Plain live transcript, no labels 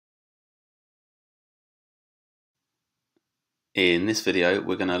In this video,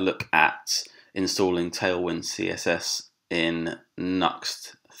 we're going to look at installing Tailwind CSS in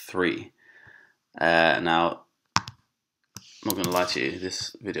Nuxt 3. Now, I'm not going to lie to you,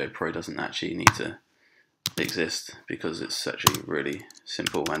 this video probably doesn't actually need to exist because it's actually really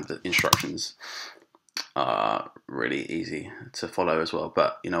simple and the instructions are really easy to follow as well.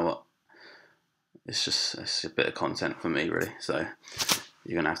 But you know what? It's a bit of content for me, really. So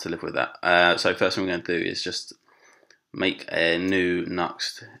you're going to have to live with that. So first thing we're going to do is just make a new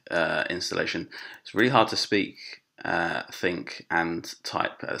Nuxt installation. It's really hard to speak, think and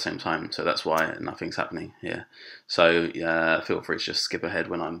type at the same time, so that's why nothing's happening here. So feel free to just skip ahead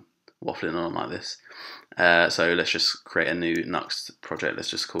when I'm waffling on like this. So let's just create a new Nuxt project. Let's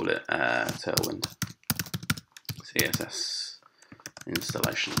just call it Tailwind CSS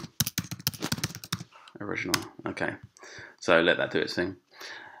installation original. Okay, so let that do its thing.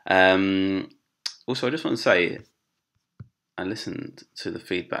 Also, I just want to say, I listened to the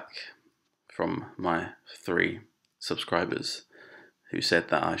feedback from my 3 subscribers who said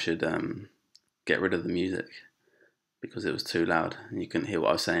that I should get rid of the music because it was too loud and you couldn't hear what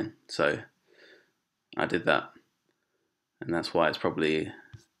I was saying. So I did that, and that's why it's probably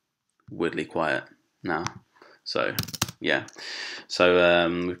weirdly quiet now. So yeah, so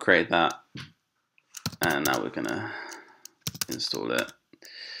we've created that, and now we're gonna install it.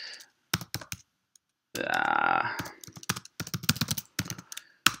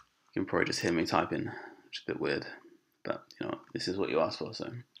 You can probably just hear me typing, which is a bit weird, but you know, this is what you asked for,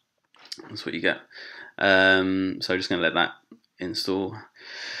 so that's what you get. So just going to let that install.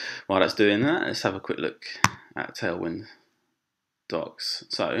 While that's doing that, let's have a quick look at Tailwind docs.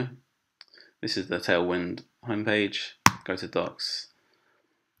 So this is the Tailwind homepage. Go to docs,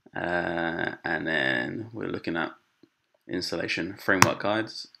 and then we're looking at installation framework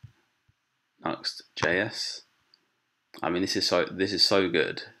guides, nuxt.js. I mean, this is so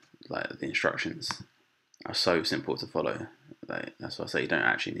good. Like, the instructions are so simple to follow. That's why I say you don't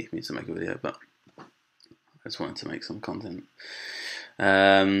actually need me to make a video, but I just wanted to make some content.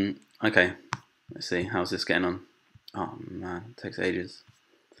 Okay, let's see, how's this getting on? Oh man, it takes ages.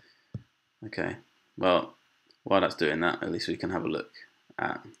 Okay, well, while that's doing that, at least we can have a look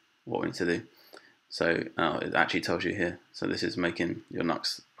at what we need to do. So it actually tells you here. So this is making your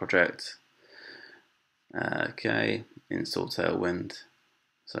Nuxt project. Okay, install Tailwind.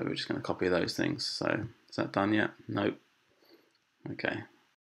 So we're just going to copy those things. So is that done yet? Nope. Okay.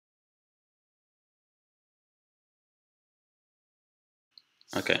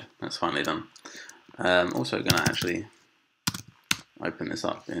 Okay, that's finally done. Also going to actually open this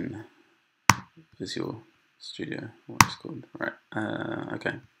up in Visual Studio, what it's called. Right.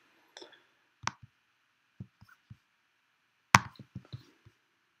 Okay.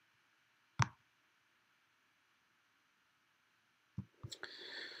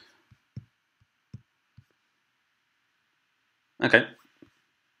 Okay.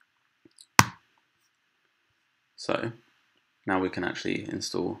 So now we can actually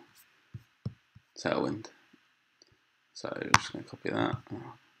install Tailwind. So we're just going to copy that.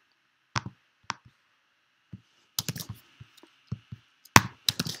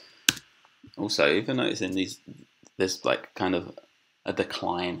 Also, even noticing there's like kind of a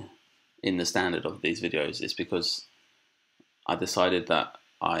decline in the standard of these videos, is because I decided that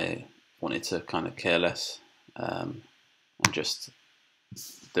I wanted to kind of care less and just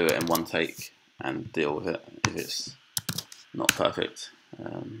do it in one take and deal with it if it's not perfect.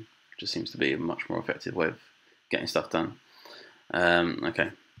 Just seems to be a much more effective way of getting stuff done. Okay,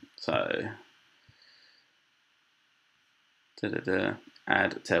 so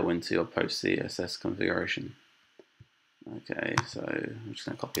add Tailwind to your post CSS configuration. Okay, so I'm just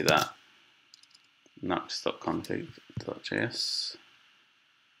going to copy that, nuxt.config.js,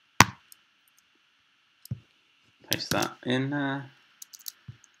 paste that in there.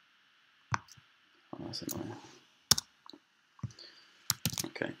 Oh, that's annoying.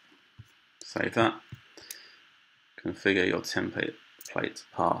 Okay, save that. Configure your template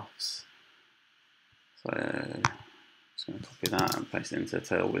paths. So I'm just going to copy that and paste it into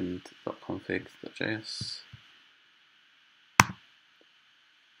tailwind.config.js.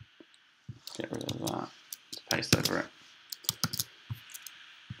 Get rid of that. Just paste over it.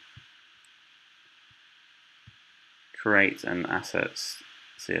 Create an assets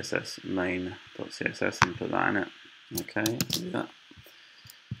CSS main.css and put that in it. Okay, do that.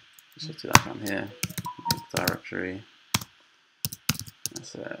 Just do that down here. Make directory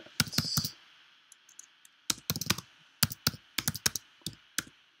assets.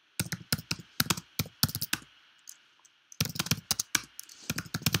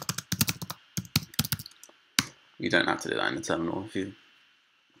 You don't have to do that in the terminal if you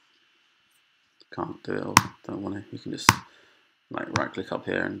can't do it or don't want to. You can just like right click up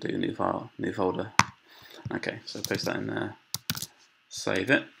here and do new file, new folder. Okay, so paste that in there, save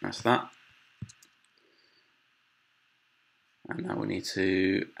it, that's that. And now we need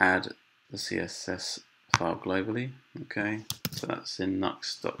to add the CSS file globally. Okay, so that's in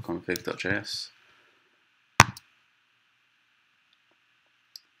nuxt.config.js.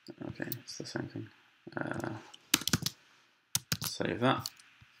 Okay, it's the same thing. Save that.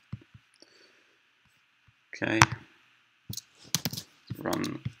 Okay,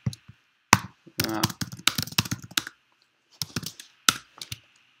 run that.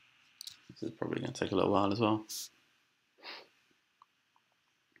 This is probably going to take a little while as well.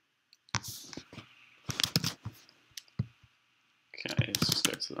 Okay, let's just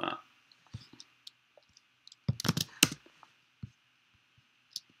go to that.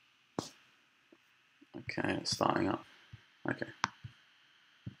 Okay, it's starting up. Okay.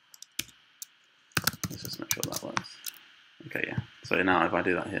 Let's just make sure that works. Okay, yeah. So now if I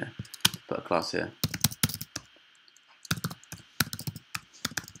do that here, put a class here,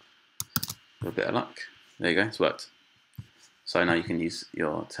 with a bit of luck, there you go, it's worked. So now you can use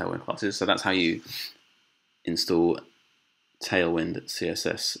your Tailwind classes. So that's how you install Tailwind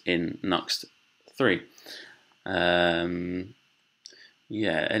CSS in Nuxt 3.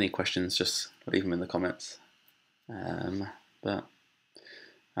 Yeah, any questions, just leave them in the comments. But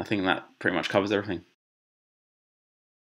I think that pretty much covers everything.